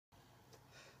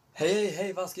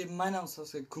Hey, was geht? Mein Name ist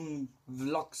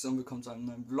Vlogs und willkommen zu einem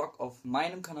neuen Vlog auf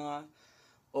meinem Kanal.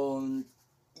 Und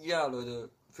ja,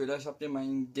 Leute, vielleicht habt ihr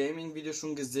mein Gaming-Video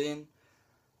schon gesehen.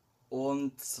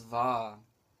 Und zwar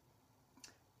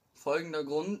folgender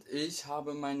Grund: Ich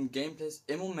habe meinen Gameplays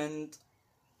im Moment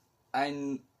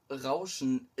ein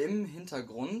Rauschen im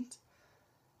Hintergrund.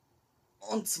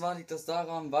 Und zwar liegt das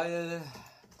daran, weil,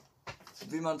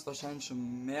 wie man es wahrscheinlich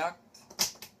schon merkt,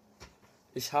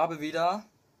 ich habe wieder...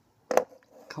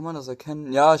 Kann man das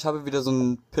erkennen? Ja, ich habe wieder so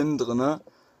einen Pin drinne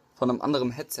von einem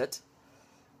anderen Headset.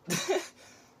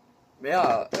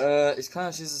 Ja, ich kann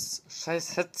euch dieses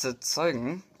scheiß Headset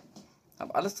zeigen.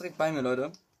 Hab alles direkt bei mir,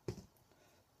 Leute.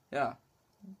 Ja,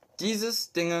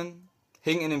 dieses Ding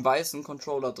hing in dem weißen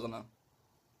Controller drinne.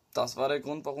 Das war der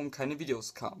Grund, warum keine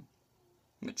Videos kamen.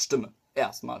 Mit Stimme.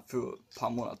 Erstmal für ein paar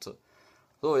Monate.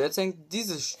 So, jetzt hängt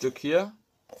dieses Stück hier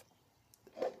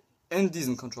in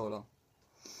diesem Controller.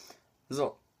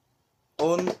 So.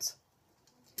 Und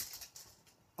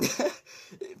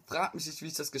fragt mich nicht, wie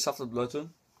ich das geschafft habe,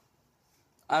 Leute.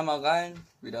 Einmal rein,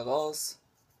 wieder raus.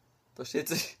 Versteht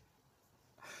sich?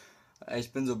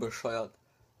 Ich bin so bescheuert.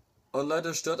 Und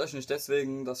Leute, stört euch nicht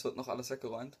deswegen, das wird noch alles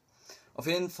weggeräumt. Auf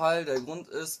jeden Fall, der Grund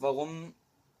ist, warum...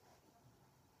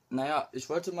 Naja, ich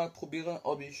wollte mal probieren,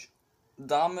 ob ich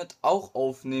damit auch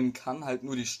aufnehmen kann, halt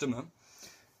nur die Stimme.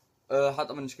 Hat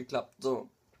aber nicht geklappt. So,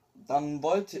 dann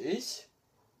wollte ich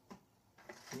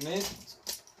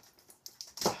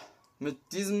mit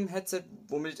diesem Headset,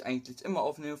 womit ich eigentlich immer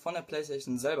aufnehme, von der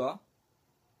PlayStation selber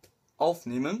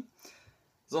aufnehmen.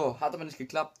 So, hat aber nicht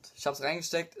geklappt. Ich habe es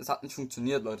reingesteckt, es hat nicht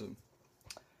funktioniert, Leute.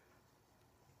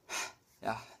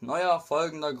 Ja, neuer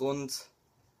folgender Grund: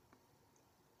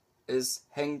 Es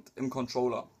hängt im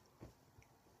Controller.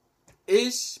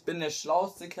 Ich bin der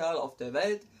schlauste Kerl auf der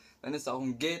Welt, wenn es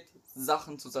darum geht,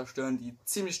 Sachen zu zerstören, die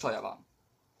ziemlich teuer waren.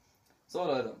 So,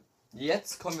 Leute,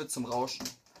 jetzt kommen wir zum Rauschen.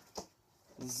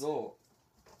 So,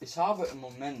 ich habe im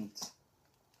Moment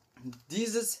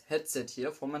dieses Headset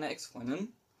hier von meiner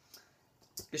Ex-Freundin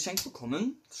geschenkt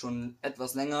bekommen. Schon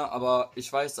etwas länger, aber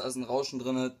ich weiß, da ist ein Rauschen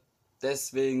drin,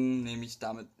 deswegen nehme ich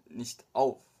damit nicht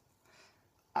auf.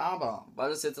 Aber,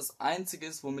 weil es jetzt das einzige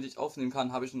ist, womit ich aufnehmen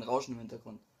kann, habe ich ein Rauschen im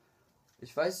Hintergrund.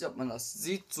 Ich weiß nicht, ob man das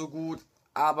sieht so gut,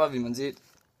 aber wie man sieht,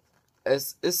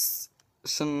 es ist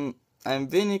schon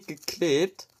ein wenig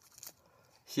geklebt.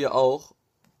 Hier auch.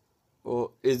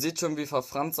 Oh, ihr seht schon, wie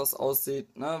verfranst das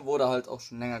aussieht, ne? Wurde halt auch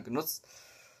schon länger genutzt.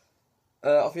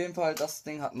 Auf jeden Fall, das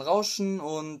Ding hat ein Rauschen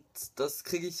und das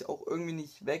kriege ich auch irgendwie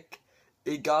nicht weg.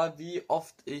 Egal wie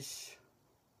oft ich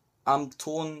am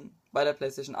Ton bei der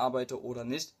PlayStation arbeite oder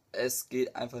nicht. Es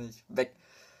geht einfach nicht weg.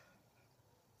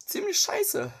 Ziemlich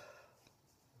scheiße.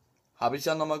 Habe ich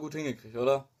ja nochmal gut hingekriegt,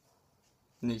 oder?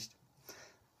 Nicht.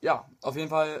 Ja, auf jeden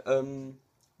Fall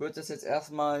wird das jetzt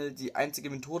erstmal die einzige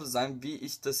Methode sein, wie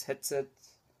ich das Headset,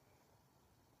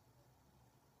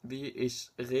 wie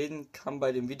ich reden kann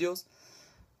bei den Videos.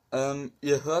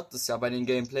 Ihr hört es ja bei den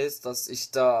Gameplays, dass ich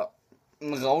da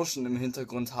ein Rauschen im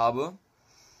Hintergrund habe.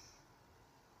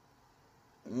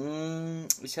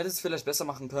 Ich hätte es vielleicht besser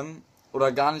machen können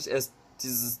oder gar nicht erst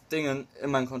dieses Ding in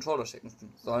meinen Controller stecken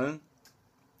sollen.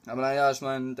 Aber naja, ich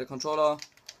meine, der Controller,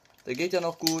 der geht ja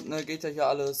noch gut, ne, geht ja hier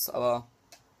alles, aber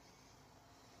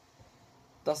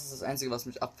das ist das Einzige, was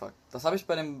mich abfuckt. Das habe ich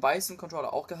bei dem weißen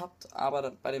Controller auch gehabt,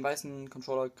 aber bei dem weißen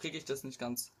Controller kriege ich das nicht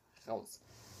ganz raus.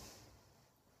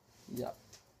 Ja,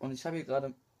 und ich habe hier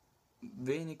gerade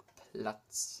wenig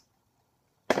Platz.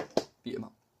 Wie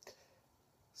immer.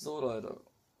 So, Leute.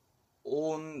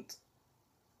 Und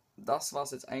das war's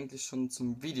jetzt eigentlich schon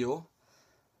zum Video.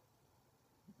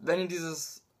 Wenn ihr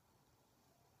dieses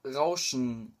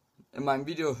Rauschen in meinem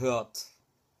Video hört,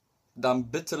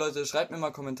 dann bitte, Leute, schreibt mir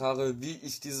mal Kommentare, wie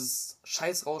ich dieses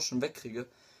scheiß Rauschen wegkriege.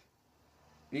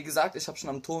 Wie gesagt, ich habe schon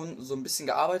am Ton so ein bisschen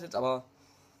gearbeitet, aber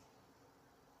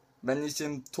wenn ich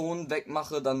den Ton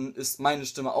wegmache, dann ist meine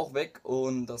Stimme auch weg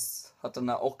und das hat dann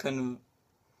auch keine...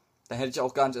 Dann hätte ich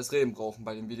auch gar nicht erst reden brauchen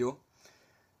bei dem Video.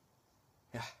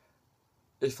 Ja,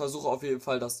 ich versuche auf jeden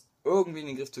Fall, das irgendwie in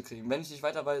den Griff zu kriegen. Wenn ich nicht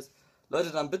weiter weiß,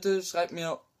 Leute, dann bitte schreibt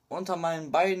mir unter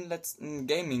meinen beiden letzten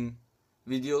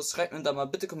Gaming-Videos, schreibt mir da mal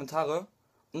bitte Kommentare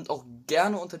und auch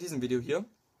gerne unter diesem Video hier.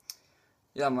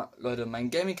 Ja, Leute, mein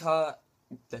Gaming-Kanal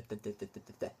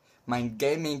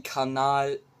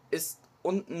ist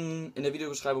unten in der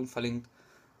Videobeschreibung verlinkt.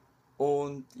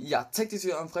 Und ja, zeigt es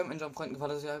euren Freunden, wenn es euren Freunden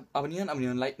gefallen hat,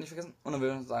 abonnieren, liken nicht vergessen. Und dann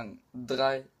würde ich sagen,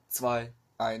 3, 2,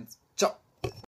 1, ciao.